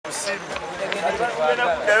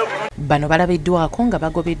Bano balabiddwako nga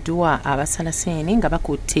bagobeddwa abasalaseeni nga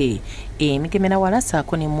bakutte emigemera wala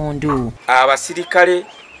ssaako n'emmundu. Abasirikale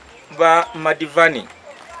ba Madhivan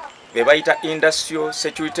be bayita Industrial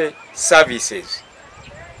Security Services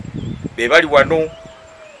be bali wano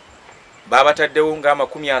babataddewo nga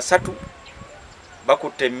 30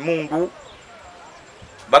 bakutte emmundu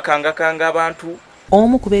bakangakanga abantu.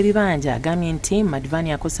 Omu ku b'ebibanja agambye nti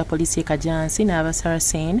Madhivan akozesa poliisi e Kajansi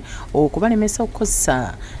n'abasalaseeni okubalemesa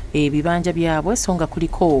okukozesa ebibanja byabwe so nga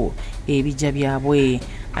kuliko ebijja byabwe.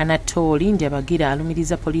 Anatoli Ndyabagira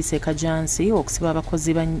alumiriza poliisi e Kajansi okusiba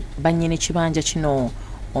abakozi bannyini kibanja kino.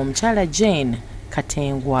 Omukyala Jane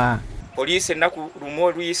Katengwa. Poliisi ennaku lumu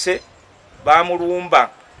oluyise baamulumba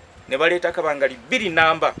ne baleeta kabangali 2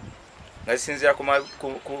 namba nga zisinziira ku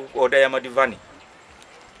oda ya Madhivan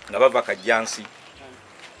nga bava Kajansi.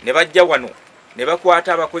 Ne bajja wano ne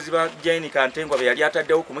bakwata abakozi ba Jane Katengwa be yali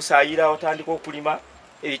ataddewo kumusaayira otandika okulima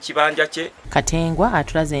ekibanja kye. Katengwa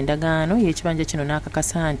atulaze endagaano y'ekibanja kino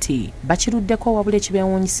n'akakasa nti bakiruddeko wabula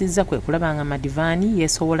ekibeewuunyisizza kwe kulaba nga Madhivan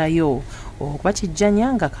yeesowolayo okuba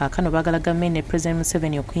kijjanya nga kaakano baagala gavumenti ne President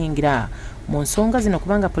Museveni okuyingira mu nsonga zino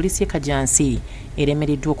kubanga poliisi y'e Kajansi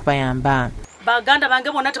eremereddwa okubayamba. Baganda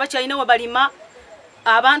bange bonna tebakyalina we balima.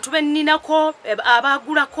 Abantu benninako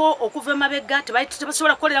abagulako okuva emabega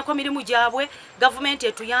tebasobola kukolerako mirimu gyabwe. Gavumenti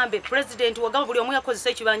etuyambe. President wagamba buli omu yakozesa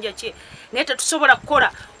ekibanja kye naye tetusobola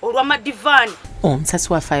kukola olwa Madhivan.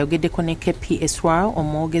 Omusasi waffe ayogeddeko ne KPSR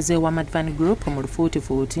omwogeze wa Madhivan Group mu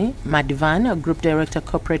lufuutifuuti Madhivan Group Director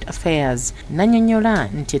Corporate Affairs n'annyonnyola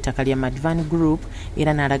nti ettaka lya Madhivan Group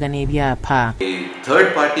era n'alaga n'ebyapa. A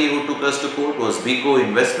third party who took us to court was Biko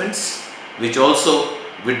Investments, which also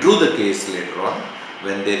withdrew the case later on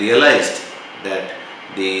when they realized that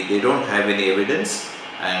they don't have any evidence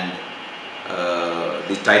and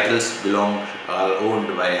the titles are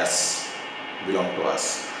owned by us, belong to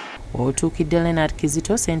us. Otuukidde Leonard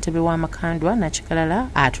Kizito ssentebe w'amakandwa Nakikalala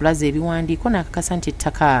atulaze ebiwandiiko n'akakasa nti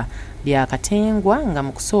ettaka lya Katengwa nga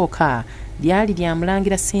mu kusooka lyali lya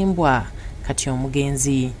Mulangira Ssembwa kati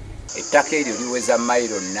omugenzi. Ettaka eryo liweza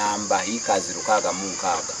mayiro namba ikazi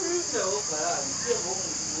 66.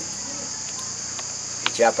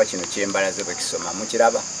 Ekyapa kino kyembalaze bwe kisoma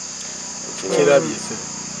mukiraba?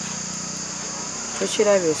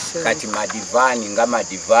 Kati Madhivan nga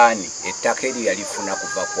Madhivan ettaka eryo yalifuna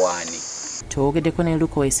kuva kwani. Twogeddeko ne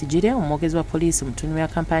Luko Esigire omwogezi wa poliisi mu ttuntu ya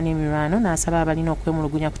kampani emirwano n'asaba abalina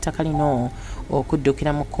okwemulugunya ku ttaka lino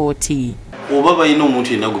okuddukira mu kkooti. Oba balina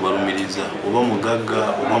omuntu yenna gwe balumiriza oba mugagga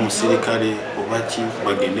oba musirikale oba ki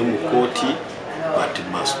bagende mu kkooti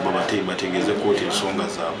bategeeze kkooti ensonga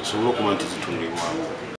zaabwe zisobole okuba nti zitundibwamu.